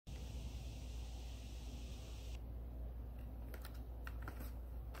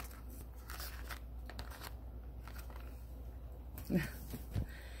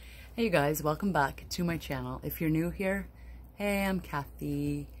Hey guys, welcome back to my channel. If you're new here, hey, I'm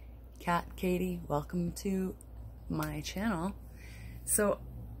Kathy, Katie. Welcome to my channel. So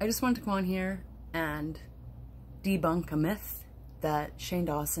I just wanted to go on here and debunk a myth that Shane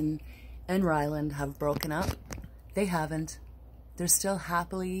Dawson and Ryland have broken up. They haven't. They're still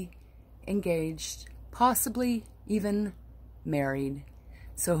happily engaged, possibly even married.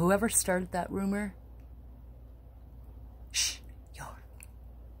 So whoever started that rumor, shh, your mouth.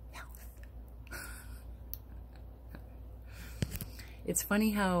 It's funny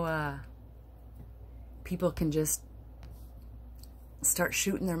how people can just start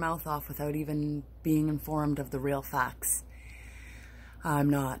shooting their mouth off without even being informed of the real facts. I'm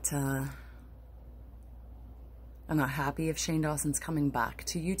not happy if Shane Dawson's coming back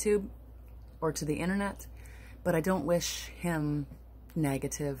to YouTube or to the internet, but I don't wish him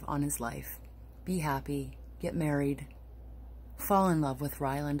negative on his life. Be happy, get married, fall in love with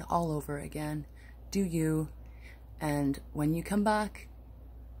Ryland all over again. Do you? And when you come back,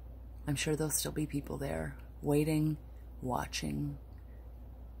 I'm sure there'll still be people there waiting, watching,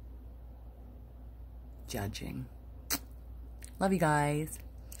 judging. Love you guys.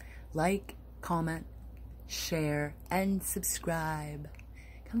 Like, comment, share, and subscribe.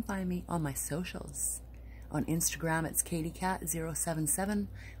 Come find me on my socials. On Instagram, it's KatieCat077.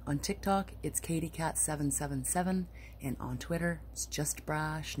 On TikTok, it's KatieCat777. And on Twitter, it's just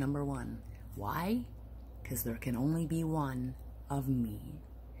Brash #1. Why? Because there can only be one of me.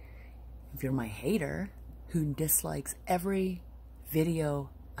 If you're my hater who dislikes every video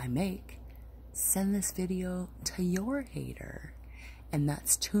I make, send this video to your hater. And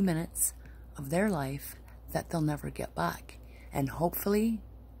that's 2 minutes of their life that they'll never get back. And hopefully,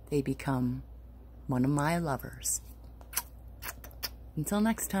 they become one of my lovers. Until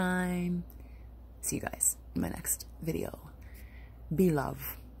next time, see you guys in my next video. Be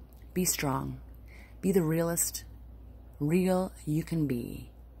love, be strong, be the realest, real you can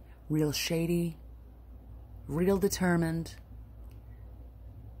be. Real shady, real determined,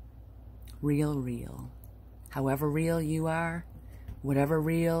 real. However real you are, whatever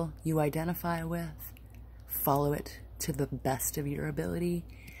real you identify with, follow it to the best of your ability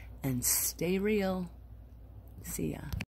and stay real. See ya.